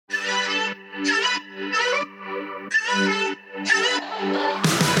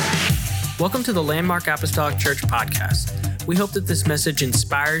Welcome to the Landmark Apostolic Church podcast. We hope that this message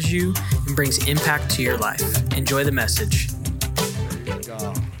inspires you and brings impact to your life. Enjoy the message.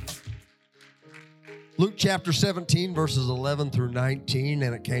 Luke chapter 17, verses 11 through 19,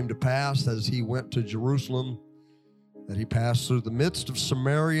 and it came to pass as he went to Jerusalem that he passed through the midst of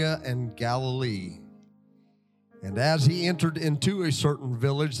Samaria and Galilee. And as he entered into a certain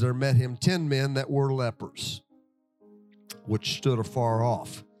village, there met him 10 men that were lepers, which stood afar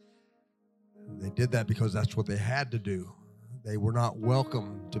off. They did that because that's what they had to do. They were not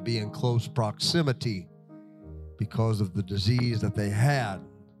welcome to be in close proximity because of the disease that they had.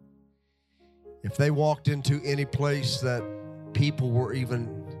 If they walked into any place that people were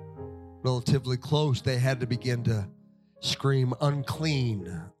even relatively close, they had to begin to scream, unclean,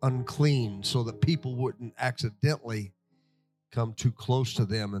 unclean, so that people wouldn't accidentally come too close to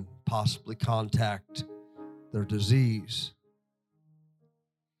them and possibly contact their disease.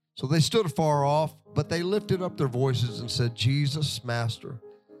 So they stood afar off, but they lifted up their voices and said, Jesus, Master,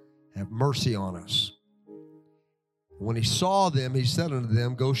 have mercy on us. When he saw them, he said unto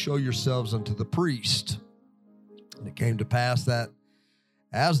them, Go show yourselves unto the priest. And it came to pass that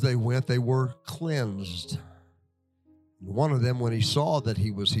as they went, they were cleansed. And one of them, when he saw that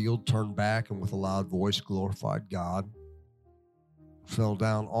he was healed, turned back and with a loud voice glorified God, fell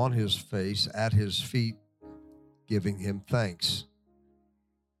down on his face at his feet, giving him thanks.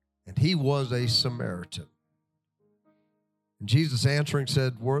 And he was a Samaritan. And Jesus answering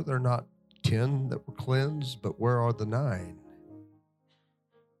said, Were there not 10 that were cleansed, but where are the 9?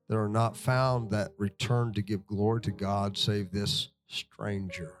 There are not found that returned to give glory to God, save this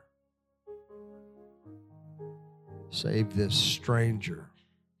stranger. Save this stranger.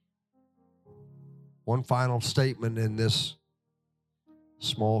 One final statement in this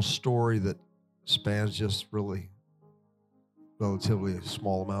small story that spans just really relatively a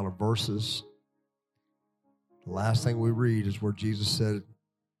small amount of verses. The last thing we read is where Jesus said,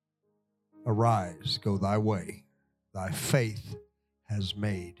 Arise, go thy way. Thy faith has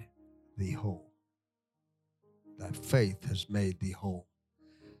made thee whole. Thy faith has made thee whole.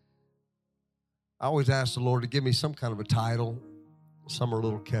 I always ask the Lord to give me some kind of a title. Some are a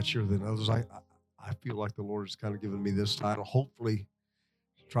little catchier than others. I feel like the Lord has kind of given me this title. Hopefully,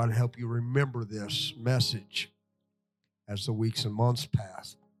 try to help you remember this message as the weeks and months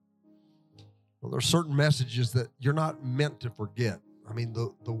pass. Well, there are certain messages that you're not meant to forget. I mean,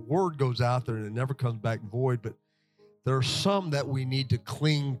 the word goes out there and it never comes back void, but there are some that we need to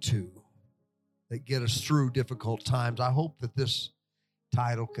cling to that get us through difficult times. I hope that this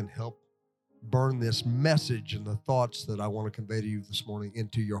title can help burn this message and the thoughts that I want to convey to you this morning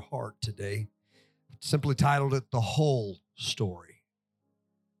into your heart today. Simply titled it, The Whole Story.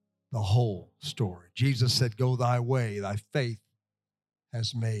 The whole story. Jesus said, Go thy way, thy faith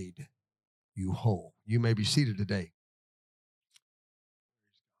has made you whole. You may be seated today.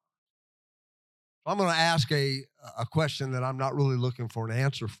 I'm going to ask a question that I'm not really looking for an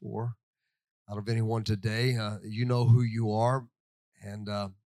answer for out of anyone today. You know who you are, and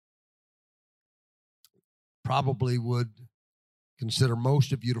probably would consider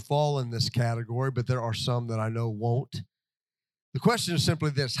most of you to fall in this category, but there are some that I know won't. The question is simply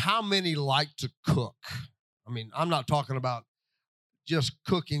this: how many like to cook? I mean, I'm not talking about just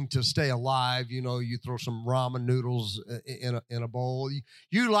cooking to stay alive. You know, you throw some ramen noodles in a bowl.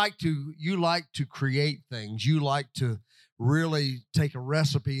 You like to create things. You like to really take a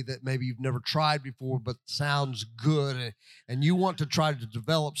recipe that maybe you've never tried before but sounds good, and you want to try to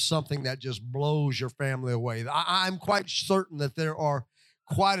develop something that just blows your family away. I'm quite certain that there are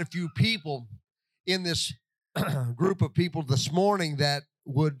quite a few people in this group of people this morning that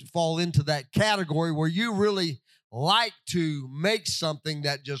would fall into that category where you really like to make something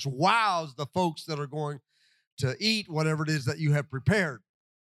that just wows the folks that are going to eat whatever it is that you have prepared.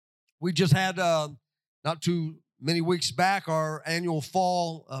 We just had, not too many weeks back, our annual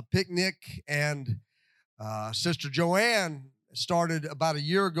fall picnic, and Sister Joanne started about a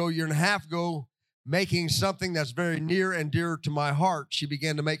year and a half ago, making something that's very near and dear to my heart. She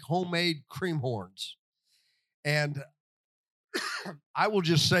began to make homemade cream horns. And I will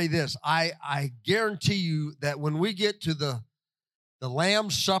just say this, I guarantee you that when we get to the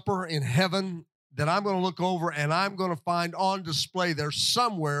Lamb's Supper in heaven, that I'm going to look over and I'm going to find on display there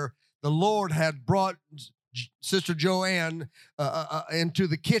somewhere the Lord had brought Sister Joanne into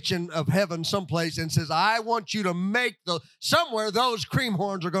the kitchen of heaven someplace and says, I want you to make somewhere those cream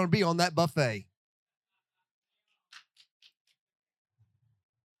horns are going to be on that buffet.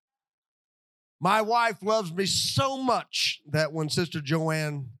 My wife loves me so much that when Sister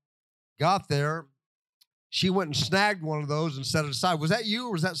Joanne got there, She went and snagged one of those and set it aside. Was that you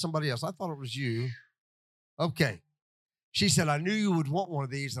or was that somebody else? I thought it was you. Okay. She said, I knew you would want one of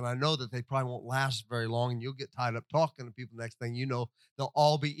these, and I know that they probably won't last very long, and you'll get tied up talking to people. Next thing you know, they'll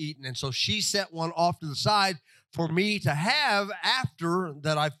all be eaten. And so she set one off to the side for me to have after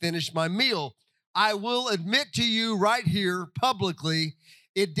that I finished my meal. I will admit to you right here publicly,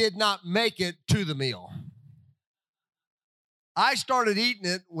 it did not make it to the meal. I started eating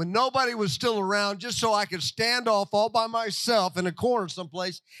it when nobody was still around just so I could stand off all by myself in a corner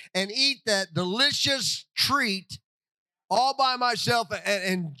someplace and eat that delicious treat all by myself and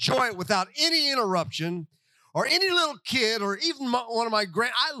enjoy it without any interruption or any little kid or even one of my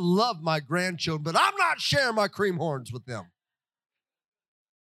I love my grandchildren, but I'm not sharing my cream horns with them.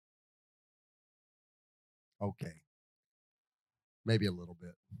 Okay. Maybe a little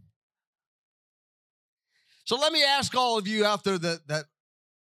bit. So let me ask all of you out there that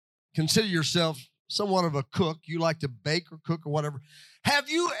consider yourself somewhat of a cook. You like to bake or cook or whatever. Have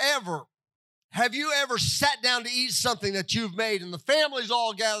you ever sat down to eat something that you've made and the family's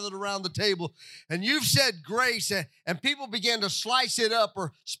all gathered around the table and you've said grace and people began to slice it up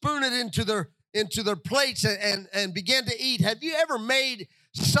or spoon it into their plates and began to eat? Have you ever made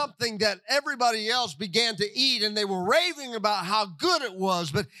something that everybody else began to eat and they were raving about how good it was,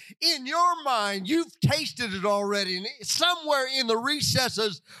 but in your mind, you've tasted it already, and somewhere in the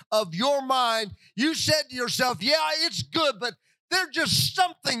recesses of your mind, you said to yourself, yeah, it's good, but there's just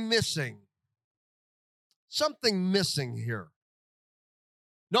something missing. Something missing here.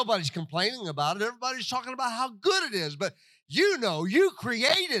 Nobody's complaining about it. Everybody's talking about how good it is, but you know you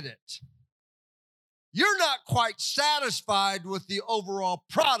created it. You're not quite satisfied with the overall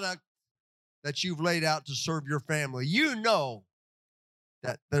product that you've laid out to serve your family. You know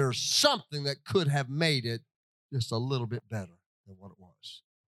that there's something that could have made it just a little bit better than what it was.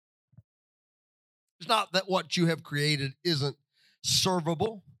 It's not that what you have created isn't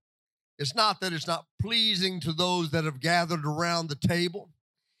servable. It's not that it's not pleasing to those that have gathered around the table.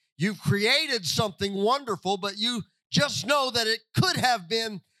 You've created something wonderful, but you just know that it could have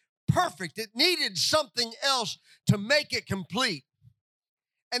been perfect. It needed something else to make it complete.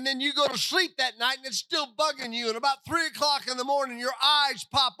 And then you go to sleep that night and it's still bugging you. And about 3 o'clock in the morning, your eyes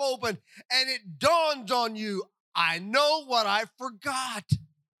pop open and it dawns on you, I know what I forgot.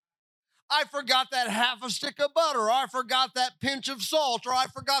 I forgot that half a stick of butter, or I forgot that pinch of salt, or I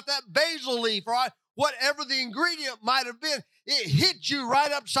forgot that basil leaf, or whatever the ingredient might have been. It hit you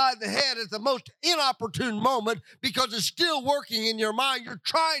right upside the head at the most inopportune moment because it's still working in your mind. You're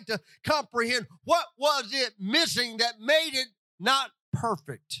trying to comprehend what was it missing that made it not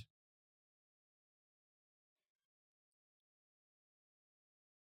perfect.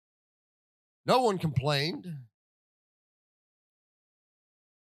 No one complained.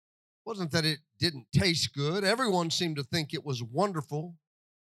 It wasn't that it didn't taste good. Everyone seemed to think it was wonderful.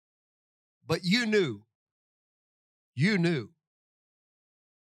 But you knew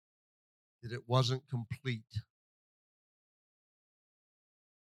that it wasn't complete.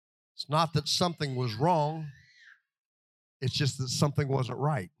 It's not that something was wrong. It's just that something wasn't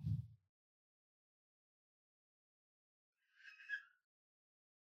right.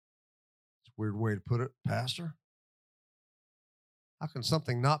 It's a weird way to put it, Pastor. How can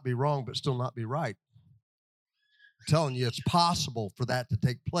something not be wrong but still not be right? I'm telling you, it's possible for that to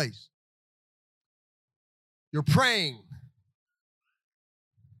take place. You're praying.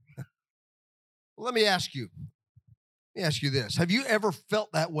 Let me ask you this. Have you ever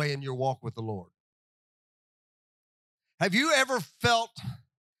felt that way in your walk with the Lord? Have you ever felt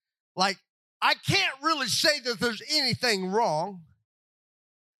like, I can't really say that there's anything wrong.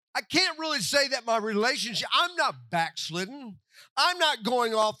 I can't really say that my relationship, I'm not backslidden. I'm not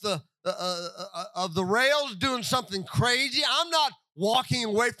going off of the rails doing something crazy. I'm not walking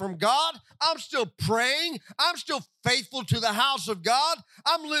away from God. I'm still praying. I'm still faithful to the house of God.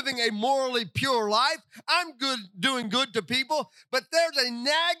 I'm living a morally pure life. I'm doing good to people. But there's a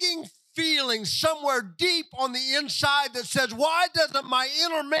nagging feeling somewhere deep on the inside that says, why doesn't my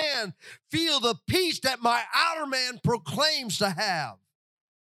inner man feel the peace that my outer man proclaims to have?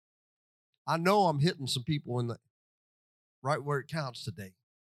 I know I'm hitting some people in the right where it counts today,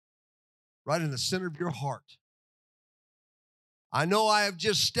 right in the center of your heart. I know I have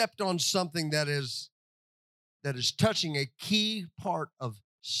just stepped on something that is touching a key part of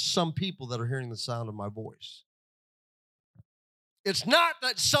some people that are hearing the sound of my voice. It's not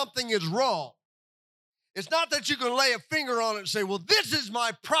that something is wrong. It's not that you can lay a finger on it and say, well, this is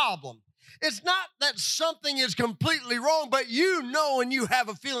my problem. It's not that something is completely wrong, but you know and you have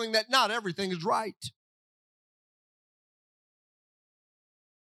a feeling that not everything is right.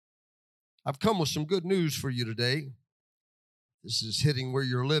 I've come with some good news for you today. This is hitting where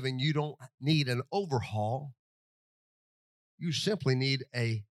you're living. You don't need an overhaul. You simply need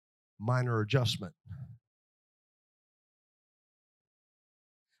a minor adjustment.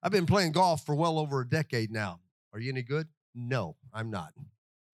 I've been playing golf for well over a decade now. Are you any good? No, I'm not.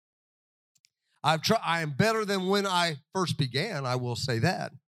 I am better than when I first began, I will say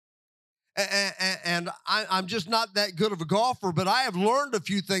that. And I'm just not that good of a golfer, but I have learned a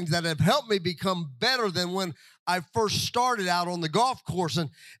few things that have helped me become better than when I first started out on the golf course.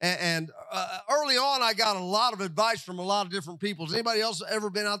 And early on, I got a lot of advice from a lot of different people. Has anybody else ever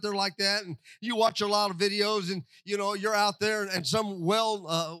been out there like that? And you watch a lot of videos and, you're out there and some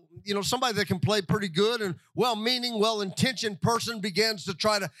somebody that can play pretty good and well-meaning, well-intentioned person begins to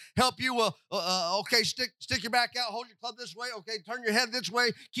try to help you. Okay, stick your back out, hold your club this way. Okay, turn your head this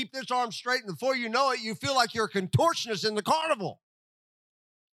way, keep this arm straight. And before you know it, you feel like you're a contortionist in the carnival.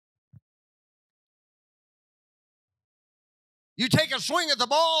 You take a swing at the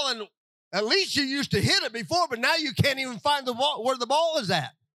ball, and at least you used to hit it before, but now you can't even find the ball where the ball is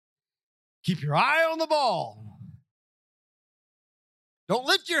at. Keep your eye on the ball. Don't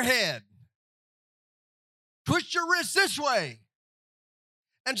lift your head. Twist your wrist this way.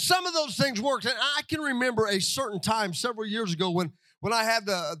 And some of those things worked. And I can remember a certain time several years ago when I had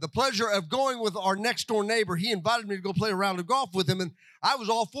the pleasure of going with our next door neighbor. He invited me to go play a round of golf with him, and I was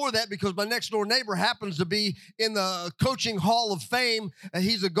all for that because my next door neighbor happens to be in the Coaching Hall of Fame. And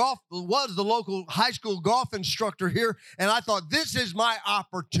was the local high school golf instructor here, and I thought this is my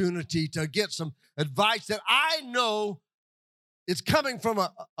opportunity to get some advice that I know is coming from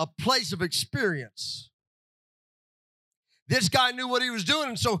a place of experience. This guy knew what he was doing,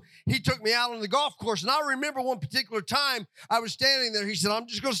 and so he took me out on the golf course. And I remember one particular time I was standing there. He said, I'm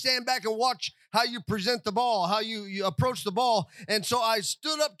just going to stand back and watch how you present the ball, how you approach the ball. And so I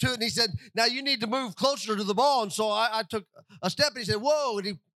stood up to it, and he said, now you need to move closer to the ball. And so I took a step, and he said, whoa, and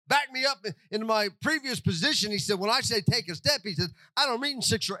he backed me up into my previous position. He said, when I say take a step, he said, I don't mean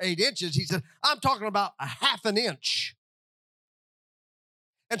 6 or 8 inches. He said, I'm talking about a half an inch.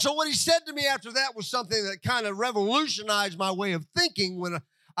 And so what he said to me after that was something that kind of revolutionized my way of thinking when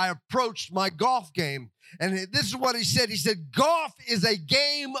I approached my golf game. And this is what he said. He said, golf is a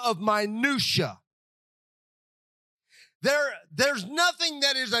game of minutia. There's nothing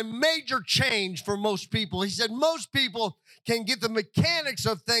that is a major change for most people. He said most people can get the mechanics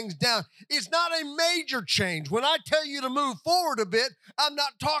of things down. It's not a major change. When I tell you to move forward a bit, I'm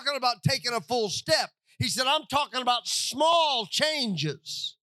not talking about taking a full step. He said, I'm talking about small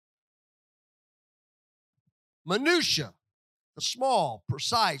changes. Minutia, the small,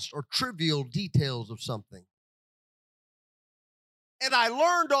 precise, or trivial details of something. And I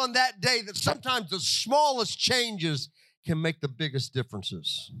learned on that day that sometimes the smallest changes can make the biggest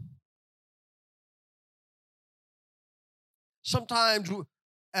differences. Sometimes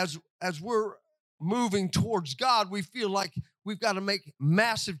as we're moving towards God, we feel like we've got to make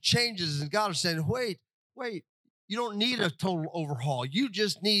massive changes, and God is saying, wait, you don't need a total overhaul. You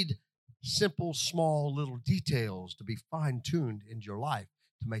just need simple, small, little details to be fine-tuned in your life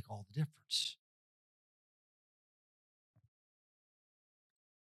to make all the difference.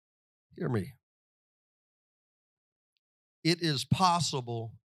 Hear me. It is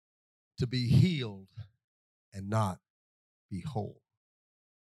possible to be healed and not be whole.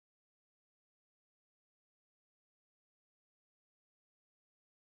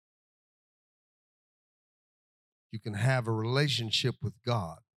 You can have a relationship with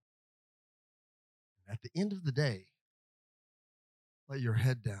God. At the end of the day, let your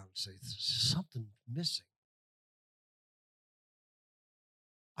head down and say, there's something missing.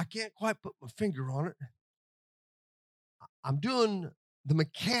 I can't quite put my finger on it. I'm doing the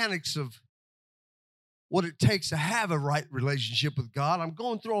mechanics of what it takes to have a right relationship with God. I'm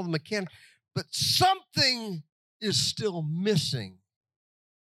going through all the mechanics, but something is still missing.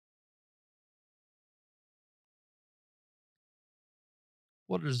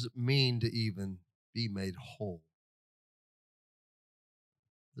 What does it mean to even be made whole?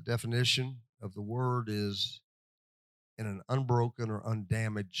 The definition of the word is in an unbroken or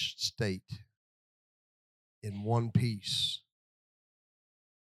undamaged state, in one piece.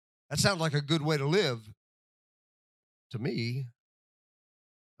 That sounds like a good way to live to me.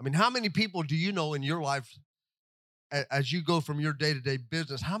 I mean, how many people do you know in your life, as you go from your day-to-day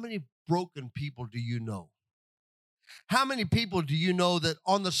business, how many broken people do you know? How many people do you know that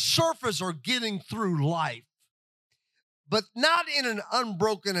on the surface are getting through life, but not in an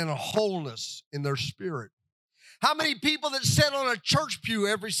unbroken and a wholeness in their spirit? How many people that sit on a church pew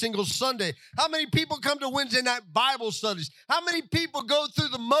every single Sunday? How many people come to Wednesday night Bible studies? How many people go through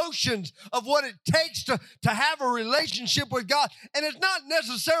the motions of what it takes to have a relationship with God? And it's not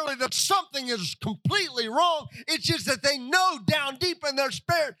necessarily that something is completely wrong. It's just that they know down deep in their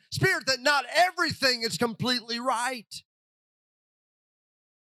spirit that not everything is completely right.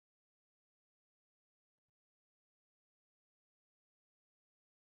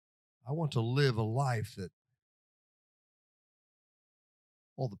 I want to live a life that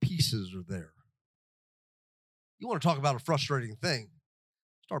all the pieces are there. You want to talk about a frustrating thing?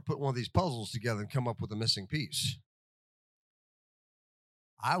 Start putting one of these puzzles together and come up with a missing piece.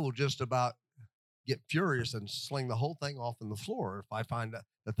 I will just about get furious and sling the whole thing off on the floor if I find out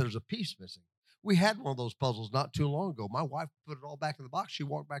that there's a piece missing. We had one of those puzzles not too long ago. My wife put it all back in the box. She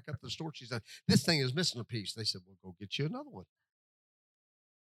walked back up to the store. She said, "This thing is missing a piece." They said, "Well, go get you another one."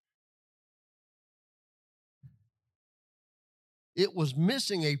 It was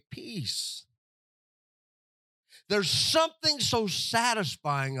missing a piece. There's something so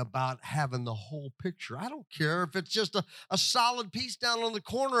satisfying about having the whole picture. I don't care if it's just a solid piece down on the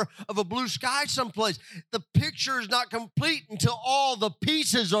corner of a blue sky someplace. The picture is not complete until all the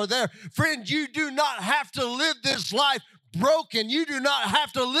pieces are there. Friend, you do not have to live this life broken. You do not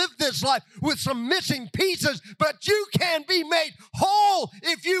have to live this life with some missing pieces, but you can be made whole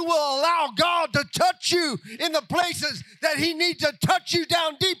if you will allow God to touch you in the places that He needs to touch you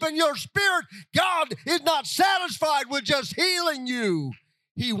down deep in your spirit. God is not satisfied with just healing you.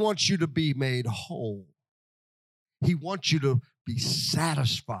 He wants you to be made whole. He wants you to be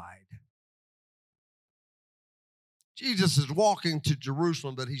satisfied. Jesus is walking to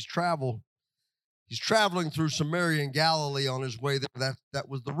Jerusalem, but He's traveling through Samaria and Galilee on His way there. That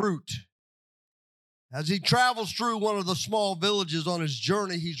was the route. As He travels through one of the small villages on His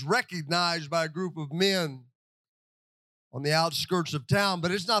journey, He's recognized by a group of men on the outskirts of town,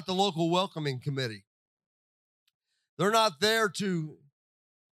 but it's not the local welcoming committee. They're not there to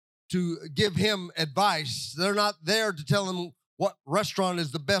give Him advice. They're not there to tell Him what restaurant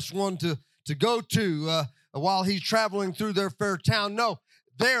is the best one to go to while He's traveling through their fair town. No,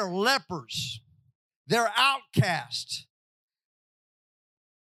 they're lepers. They're outcast.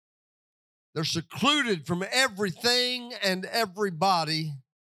 They're secluded from everything and everybody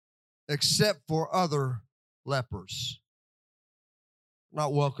except for other lepers.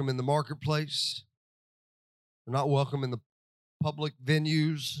 Not welcome in the marketplace. They're not welcome in the public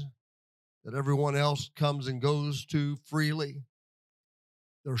venues that everyone else comes and goes to freely.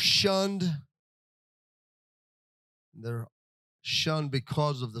 They're shunned. They're shunned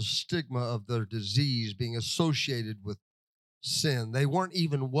because of the stigma of their disease being associated with sin. They weren't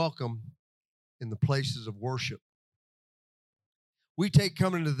even welcome in the places of worship. We take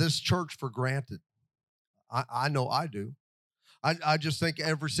coming to this church for granted. I know I do. I just think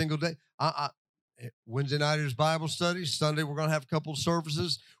every single day. Wednesday night is Bible study. Sunday, we're going to have a couple of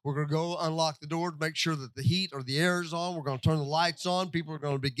services. We're going to go unlock the door to make sure that the heat or the air is on. We're going to turn the lights on. People are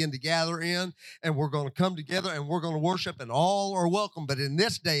going to begin to gather in, and we're going to come together, and we're going to worship, and all are welcome. But in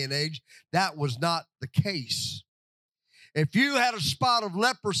this day and age, that was not the case. If you had a spot of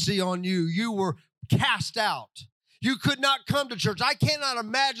leprosy on you, you were cast out. You could not come to church. I cannot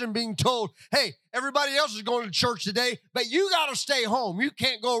imagine being told, "Hey, everybody else is going to church today, but you got to stay home. You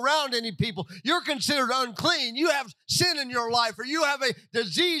can't go around any people. You're considered unclean. You have sin in your life, or you have a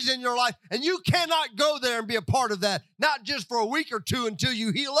disease in your life, and you cannot go there and be a part of that, not just for a week or two until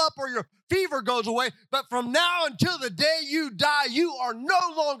you heal up or your fever goes away, but from now until the day you die, you are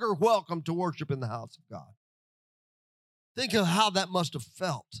no longer welcome to worship in the house of God." Think of how that must have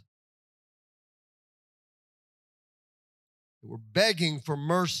felt. They were begging for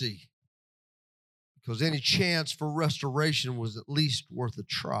mercy because any chance for restoration was at least worth a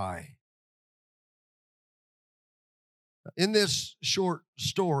try. In this short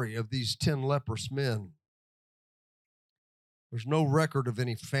story of these 10 leprous men, there's no record of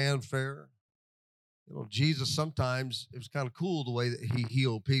any fanfare. You know, Jesus sometimes, it was kind of cool the way that He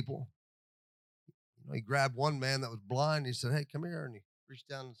healed people. You know, He grabbed one man that was blind. He said, "Hey, come here." And He reached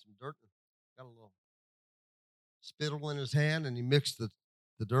down in some dirt and got a little spittle in His hand, and He mixed the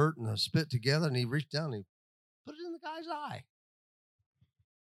dirt and the spit together, and He reached down and He put it in the guy's eye.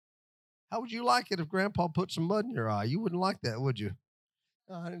 How would you like it if Grandpa put some mud in your eye? You wouldn't like that, would you?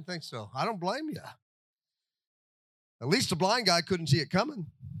 No, I didn't think so. I don't blame you. At least the blind guy couldn't see it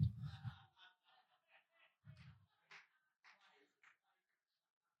coming.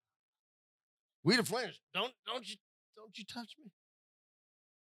 We'd have flinched. Don't you touch me.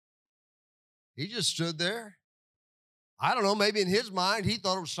 He just stood there. I don't know, maybe in his mind, he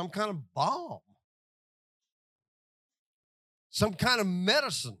thought it was some kind of bomb. some kind of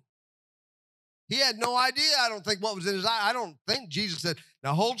medicine. He had no idea, I don't think, what was in his eye. I don't think Jesus said,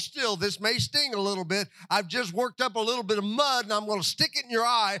 now hold still. This may sting a little bit. I've just worked up a little bit of mud, and I'm going to stick it in your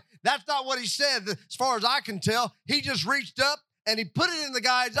eye. That's not what he said, as far as I can tell. He just reached up, and he put it in the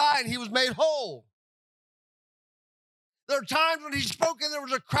guy's eye, and he was made whole. There are times when he spoke, and there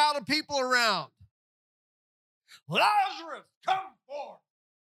was a crowd of people around. Lazarus, come forth.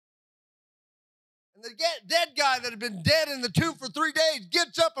 And the dead guy that had been dead in the tomb for 3 days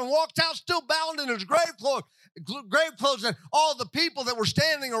gets up and walks out, still bound in his grave clothes. And all the people that were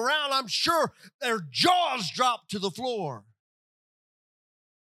standing around, I'm sure their jaws dropped to the floor.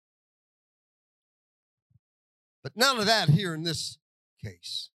 But none of that here in this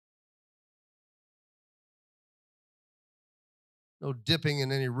case. No dipping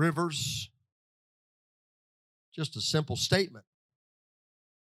in any rivers. Just a simple statement.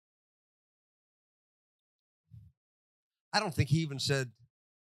 I don't think he even said,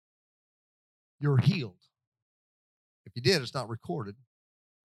 you're healed. If he did, it's not recorded.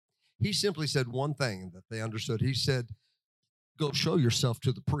 He simply said one thing that they understood. He said, go show yourself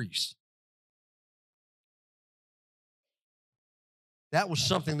to the priest. That was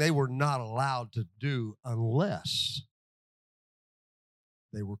something they were not allowed to do unless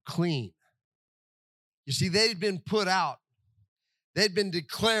they were clean. You see, they'd been put out. They'd been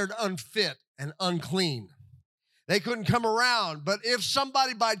declared unfit and unclean. They couldn't come around. But if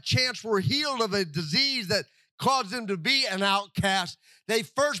somebody by chance were healed of a disease that caused them to be an outcast, they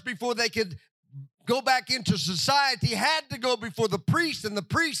first, before they could go back into society, had to go before the priest, and the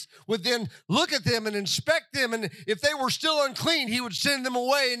priest would then look at them and inspect them. And if they were still unclean, he would send them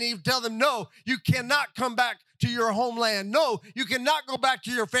away, and he would tell them, no, you cannot come back to your homeland. No, you cannot go back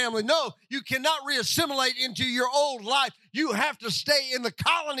to your family. No, you cannot reassimilate into your old life. You have to stay in the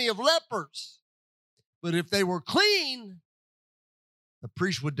colony of lepers. But if they were clean, the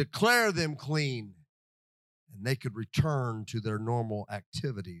priest would declare them clean, and they could return to their normal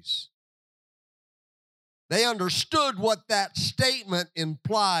activities. They understood what that statement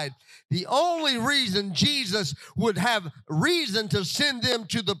implied. The only reason Jesus would have reason to send them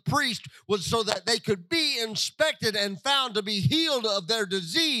to the priest was so that they could be inspected and found to be healed of their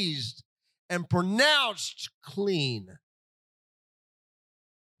disease and pronounced clean.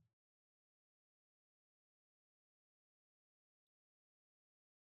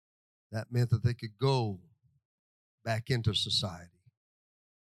 That meant that they could go back into society,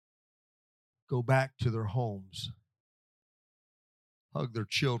 go back to their homes, hug their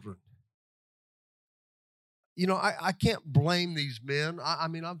children. You know, I can't blame these men. I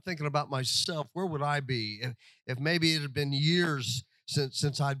mean, I'm thinking about myself. Where would I be if maybe it had been years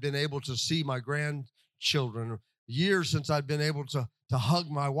since I'd been able to see my grandchildren, or years since I'd been able to hug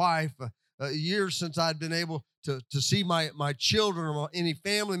my wife, years since I'd been able to see my children or any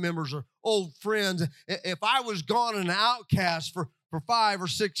family members or old friends. If I was gone and an outcast for 5 or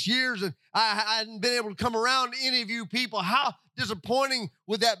 6 years and I hadn't been able to come around to any of you people, how disappointing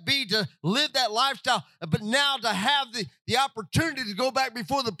would that be to live that lifestyle? But now to have the opportunity to go back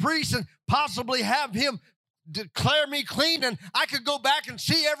before the priest and possibly have him declare me clean, and I could go back and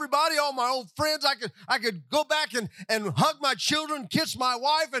see everybody, all my old friends. I could go back and hug my children, kiss my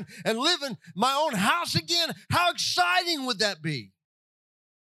wife, and live in my own house again. How exciting would that be?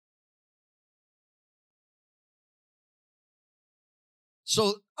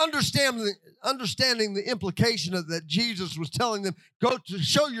 So understanding the implication of that Jesus was telling them, go to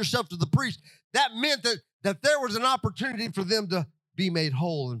show yourself to the priest, that meant that there was an opportunity for them to be made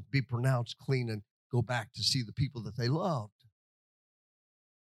whole and be pronounced clean and go back to see the people that they loved.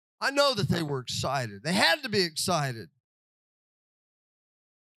 I know that they were excited. They had to be excited.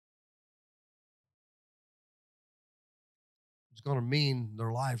 It's going to mean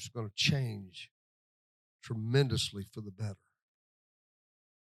their life's going to change tremendously for the better.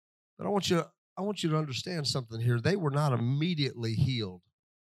 But I want you to understand something here. They were not immediately healed.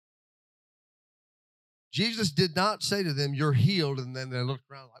 Jesus did not say to them, you're healed, and then they looked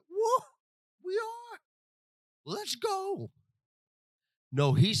around like, whoa, we are. Let's go.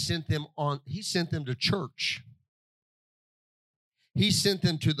 No, he sent them to church. He sent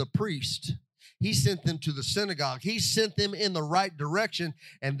them to the priest. He sent them to the synagogue. He sent them in the right direction.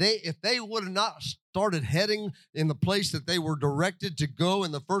 And if they would have not started heading in the place that they were directed to go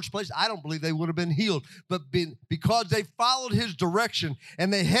in the first place, I don't believe they would have been healed. But because they followed his direction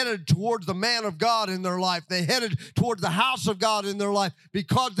and they headed towards the man of God in their life, they headed towards the house of God in their life,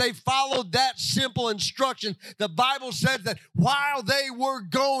 because they followed that simple instruction, the Bible says that while they were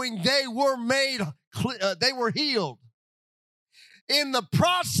going, they were healed. In the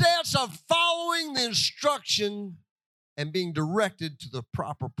process of following the instruction and being directed to the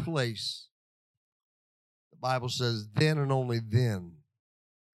proper place, the Bible says, then and only then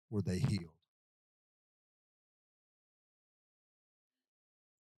were they healed.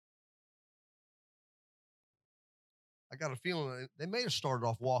 I got a feeling they may have started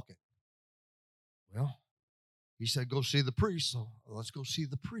off walking. Well, he said, go see the priest, so let's go see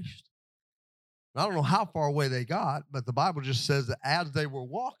the priest. I don't know how far away they got, but the Bible just says that as they were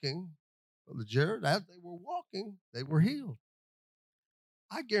walking, Brother Jared, as they were walking, they were healed.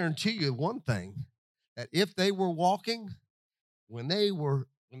 I guarantee you one thing, that if they were walking, when they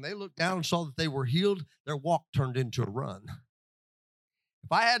looked down and saw that they were healed, their walk turned into a run.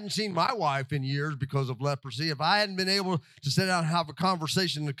 If I hadn't seen my wife in years because of leprosy, if I hadn't been able to sit down and have a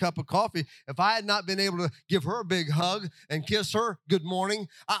conversation and a cup of coffee, if I had not been able to give her a big hug and kiss her good morning,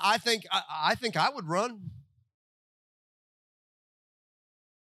 I think I would run.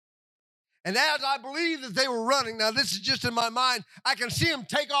 And as I believe that they were running, now this is just in my mind, I can see them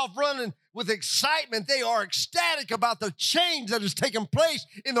take off running with excitement. They are ecstatic about the change that has taken place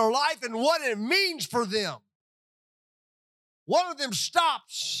in their life and what it means for them. One of them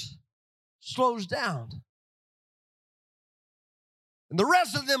stops, slows down. And the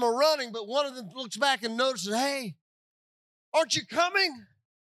rest of them are running, but one of them looks back and notices, hey, aren't you coming?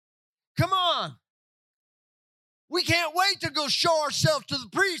 Come on. We can't wait to go show ourselves to the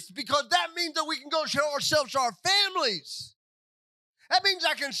priest because that means that we can go show ourselves to our families. That means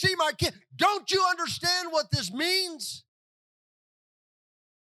I can see my kid. Don't you understand what this means?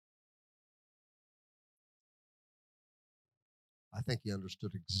 I think he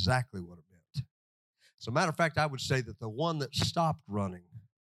understood exactly what it meant. As a matter of fact, I would say that the one that stopped running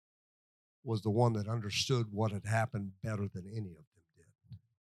was the one that understood what had happened better than any of them did.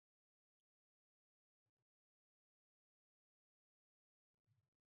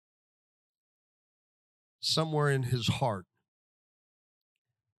 Somewhere in his heart,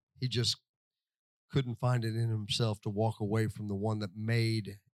 he just couldn't find it in himself to walk away from the one that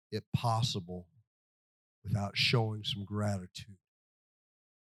made it possible without showing some gratitude.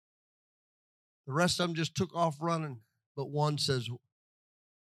 The rest of them just took off running, but one says,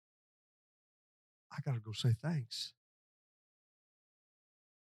 I got to go say thanks.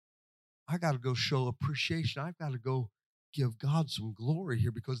 I got to go show appreciation. I've got to go give God some glory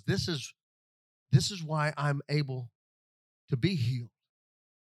here because this is why I'm able to be healed.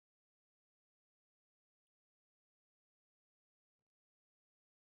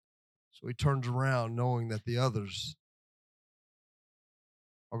 So he turns around knowing that the others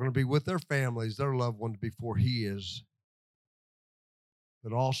are going to be with their families, their loved ones before he is.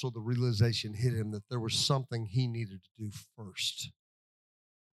 But also the realization hit him that there was something he needed to do first.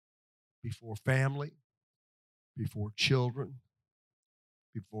 Before family, before children,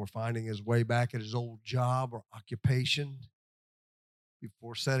 before finding his way back at his old job or occupation,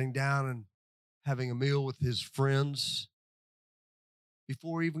 before sitting down and having a meal with his friends,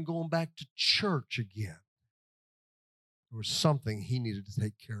 before even going back to church again. There was something he needed to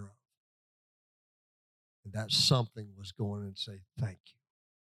take care of. And that something was going and say, thank you.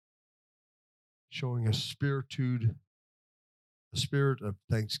 Showing a spirit of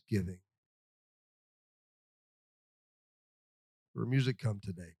thanksgiving. For music come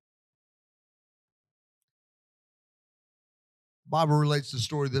today. The Bible relates the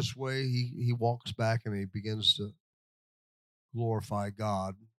story this way. He walks back and he begins to glorify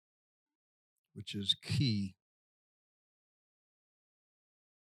God, which is key.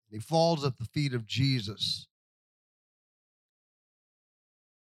 He falls at the feet of Jesus.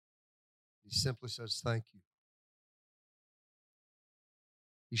 He simply says, thank you.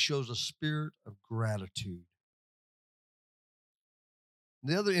 He shows a spirit of gratitude.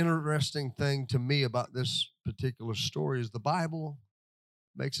 The other interesting thing to me about this particular story is the Bible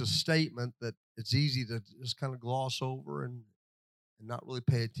makes a statement that it's easy to just kind of gloss over and not really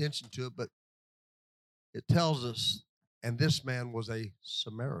pay attention to it, but it tells us, and this man was a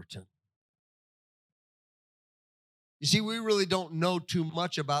Samaritan. You see, we really don't know too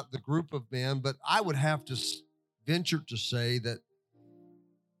much about the group of men, but I would have to venture to say that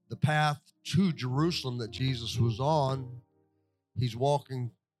the path to Jerusalem that Jesus was on, he's walking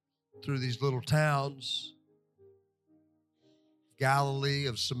through these little towns, Galilee,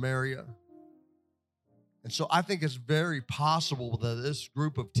 of Samaria. And so I think it's very possible that this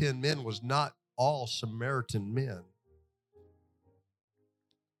group of 10 men was not all Samaritan men,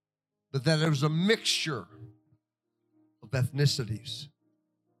 but that there was a mixture of ethnicities.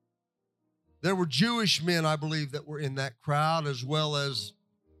 There were Jewish men, I believe, that were in that crowd, as well as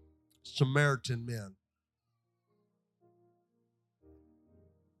Samaritan men.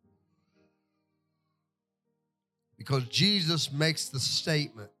 Because Jesus makes the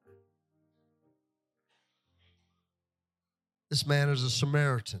statement, this man is a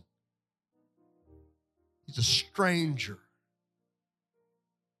Samaritan. He's a stranger.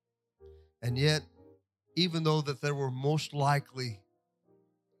 And yet, even though that there were most likely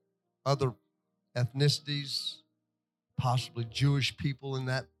other ethnicities, possibly Jewish people in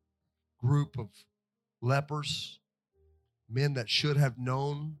that group of lepers, men that should have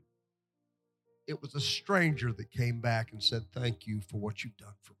known, it was a stranger that came back and said, thank you for what you've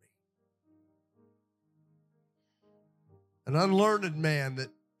done for me. An unlearned man that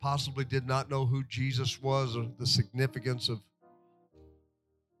possibly did not know who Jesus was or the significance of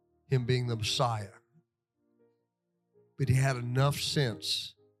him being the Messiah. But he had enough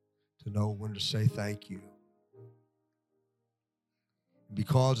sense to know when to say thank you.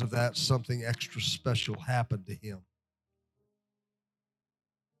 Because of that, something extra special happened to him.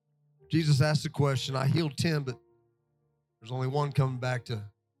 Jesus asked the question, I healed 10, but there's only one coming back to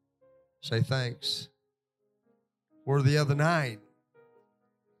say thanks. Where are the other 9?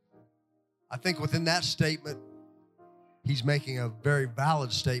 I think within that statement, he's making a very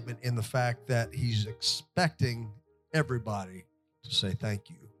valid statement in the fact that he's expecting everybody to say thank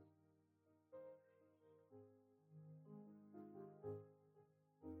you.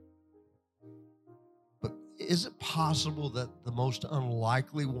 But is it possible that the most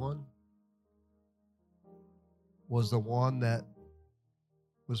unlikely one was the one that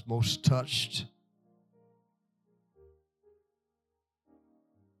was most touched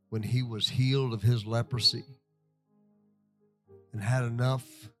when he was healed of his leprosy and had enough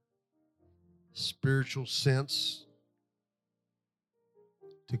spiritual sense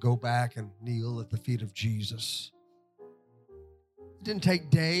to go back and kneel at the feet of Jesus? It didn't take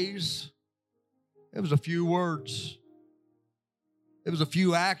days. It was a few words. It was a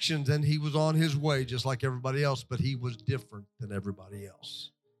few actions, and he was on his way just like everybody else, but he was different than everybody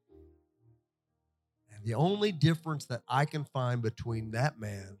else. And the only difference that I can find between that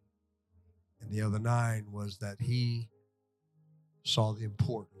man and the other 9 was that he saw the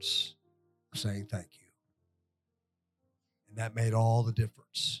importance of saying thank you. And that made all the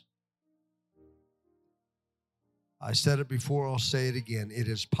difference. I said it before, I'll say it again. It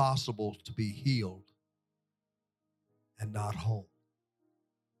is possible to be healed and not whole.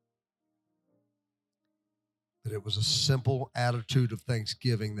 But it was a simple attitude of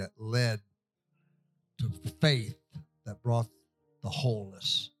thanksgiving that led to faith that brought the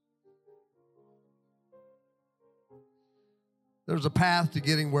wholeness. There's a path to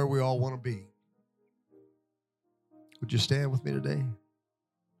getting where we all want to be. Would you stand with me today?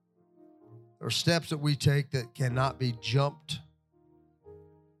 There are steps that we take that cannot be jumped,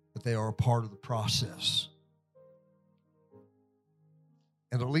 but they are a part of the process.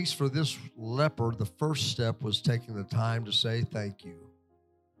 And at least for this leper, the first step was taking the time to say thank you.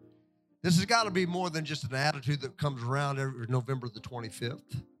 This has got to be more than just an attitude that comes around every November the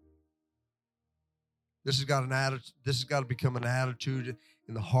 25th. This has got to become an attitude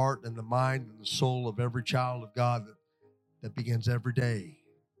in the heart and the mind and the soul of every child of God that begins every day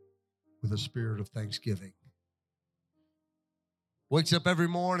with a spirit of thanksgiving. Wakes up every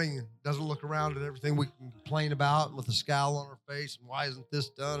morning, doesn't look around at everything we can complain about with a scowl on our face, and why isn't this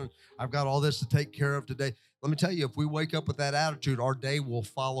done? And I've got all this to take care of today. Let me tell you, if we wake up with that attitude, our day will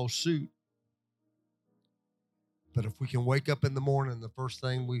follow suit. But if we can wake up in the morning, the first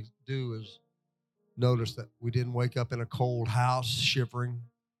thing we do is notice that we didn't wake up in a cold house shivering.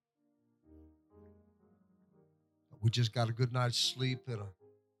 We just got a good night's sleep in a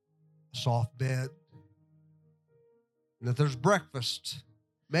soft bed. And that there's breakfast.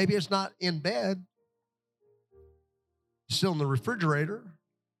 Maybe it's not in bed. It's still in the refrigerator.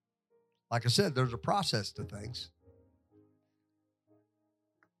 Like I said, there's a process to things.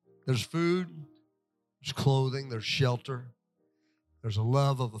 There's food, there's clothing, there's shelter. There's a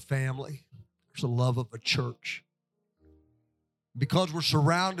love of a family. There's a love of a church. Because we're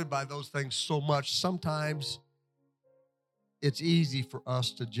surrounded by those things so much, sometimes it's easy for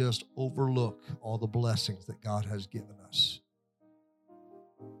us to just overlook all the blessings that God has given us.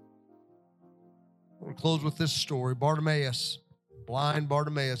 I want to close with this story. Bartimaeus, blind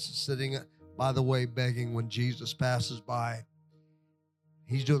Bartimaeus, is sitting by the way begging when Jesus passes by.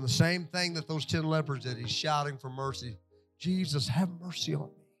 He's doing the same thing that those 10 lepers did. He's shouting for mercy. Jesus, have mercy on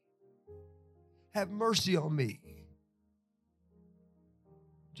me. Have mercy on me.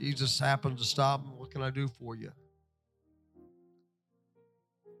 Jesus happens to stop him. What can I do for you?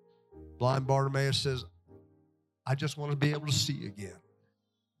 Blind Bartimaeus says, I just want to be able to see again.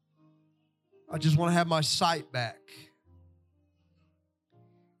 I just want to have my sight back.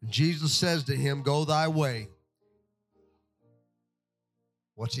 And Jesus says to him, go thy way.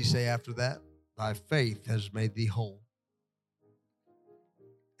 What's he say after that? Thy faith has made thee whole.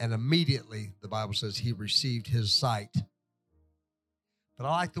 And immediately, the Bible says, he received his sight. But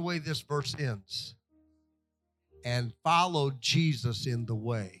I like the way this verse ends. And followed Jesus in the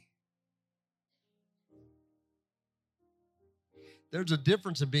way. There's a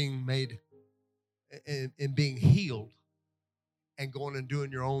difference in being made, in being healed and going and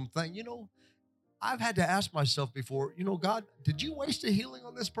doing your own thing. You know, I've had to ask myself before, you know, God, did you waste a healing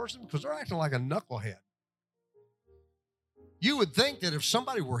on this person? Because they're acting like a knucklehead. You would think that if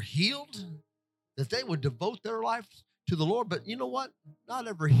somebody were healed, that they would devote their life to the Lord. But you know what? Not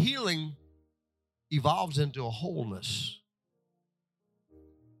every healing evolves into a wholeness.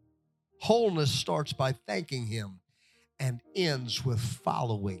 Wholeness starts by thanking him and ends with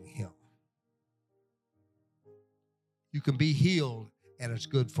following him. You can be healed and it's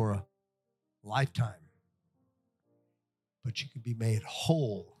good for a lifetime. But you can be made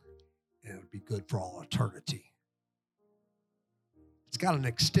whole and it'll be good for all eternity. It's got an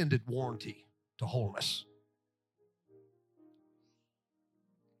extended warranty to wholeness.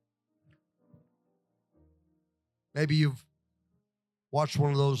 Maybe you've watched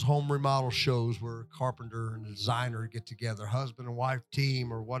one of those home remodel shows where a carpenter and a designer get together, husband and wife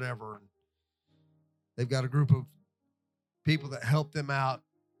team or whatever. And they've got a group of people that help them out.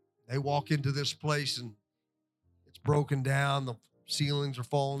 They walk into this place and it's broken down. The ceilings are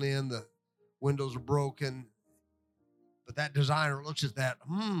falling in. The windows are broken. But that designer looks at that,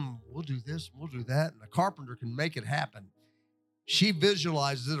 we'll do this, we'll do that. And the carpenter can make it happen. She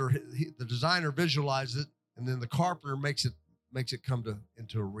visualizes it, or the designer visualizes it, and then the carpenter makes it come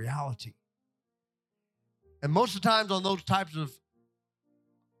into a reality. And most of the times on those types of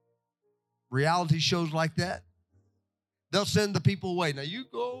reality shows like that, they'll send the people away. Now you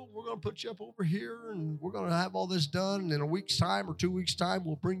go, we're going to put you up over here, and we're going to have all this done. And in a week's time or 2 weeks' time,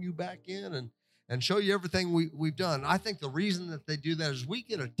 we'll bring you back in and show you everything we've done. I think the reason that they do that is we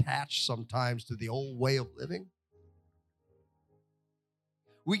get attached sometimes to the old way of living.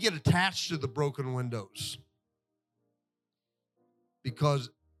 We get attached to the broken windows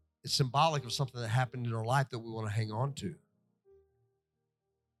because it's symbolic of something that happened in our life that we want to hang on to.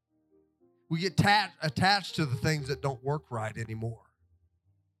 We get attached to the things that don't work right anymore.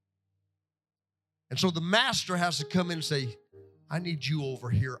 And so the master has to come in and say, I need you over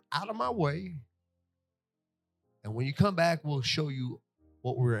here out of my way. And when you come back, we'll show you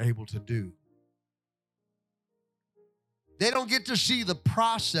what we're able to do. They don't get to see the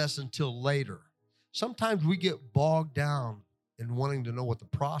process until later. Sometimes we get bogged down in wanting to know what the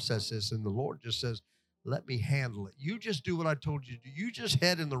process is, and the Lord just says, let me handle it. You just do what I told you to do. You just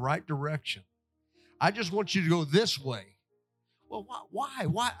head in the right direction. I just want you to go this way. Well, why?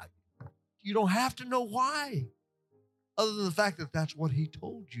 Why? You don't have to know why, other than the fact that that's what he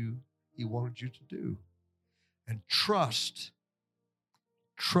told you he wanted you to do. And trust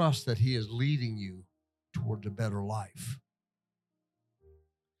that he is leading you toward a better life.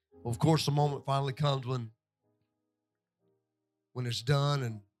 Well, of course, the moment finally comes when it's done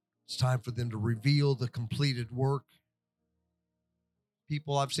and it's time for them to reveal the completed work.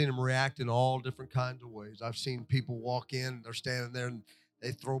 People, I've seen them react in all different kinds of ways. I've seen people walk in, they're standing there and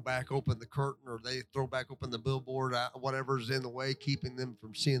they throw back open the curtain or they throw back open the billboard, whatever's in the way, keeping them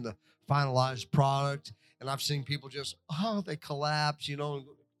from seeing the finalized product. And I've seen people just, they collapse, and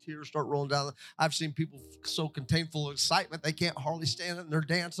tears start rolling down. I've seen people so contained, full of excitement, they can't hardly stand it, and they're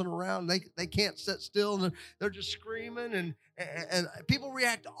dancing around. They can't sit still, and they're just screaming. And people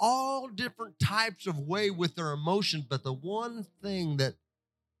react all different types of way with their emotions. But the one thing that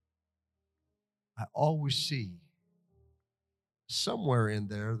I always see, somewhere in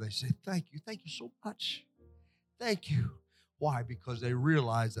there, they say, thank you so much. Thank you. Why? Because they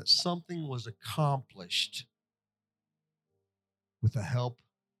realize that something was accomplished with the help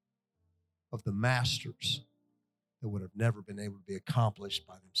of the masters that would have never been able to be accomplished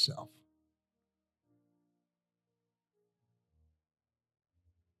by themselves.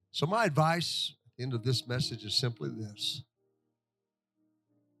 So my advice at the end of this message is simply this.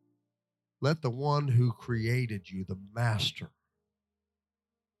 Let the one who created you, the master,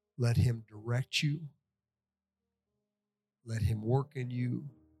 let him direct you. Let him work in you.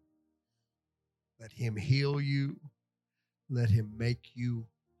 Let him heal you. Let him make you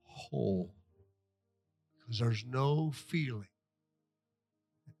whole. Because there's no feeling.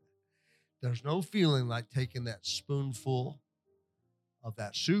 There's no feeling like taking that spoonful of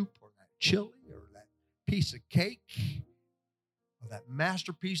that soup or that chili or that piece of cake or that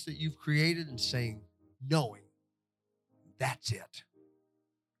masterpiece that you've created and saying, knowing, that's it.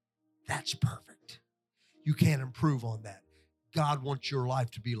 That's perfect. You can't improve on that. God wants your life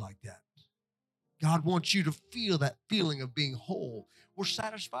to be like that. God wants you to feel that feeling of being whole. We're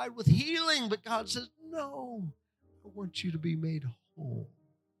satisfied with healing, but God says, no, I want you to be made whole.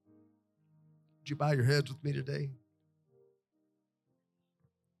 Would you bow your heads with me today?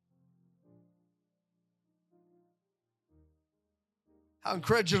 How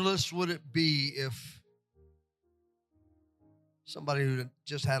incredulous would it be if somebody who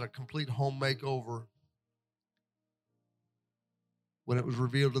just had a complete home makeover, when it was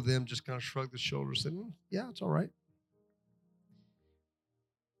revealed to them, just kind of shrugged their shoulders and said, yeah, it's all right.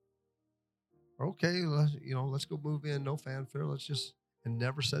 Okay, let's go move in, no fanfare, and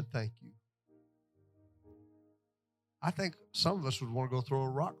never said thank you. I think some of us would want to go throw a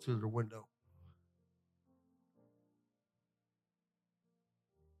rock through their window.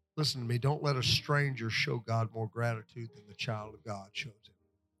 Listen to me, don't let a stranger show God more gratitude than the child of God shows him.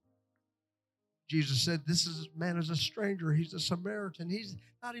 Jesus said, this man is a stranger. He's a Samaritan. He's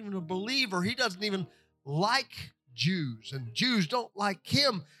not even a believer. He doesn't even like Jews, and Jews don't like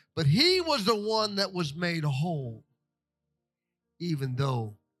him. But he was the one that was made whole, even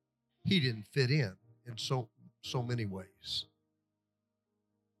though he didn't fit in so many ways.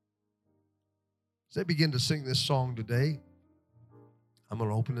 As they begin to sing this song today, I'm going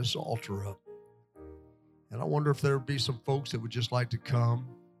to open this altar up. And I wonder if there would be some folks that would just like to come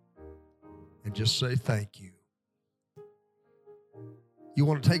and just say thank you. You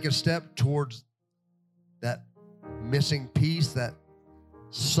want to take a step towards that missing piece, that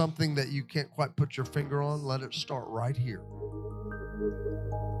something that you can't quite put your finger on, let it start right here.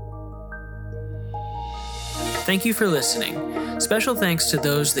 Thank you for listening. Special thanks to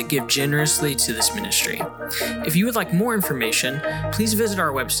those that give generously to this ministry. If you would like more information, please visit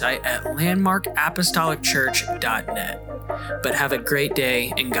our website at landmarkapostolicchurch.net. But have a great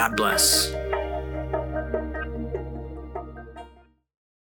day and God bless.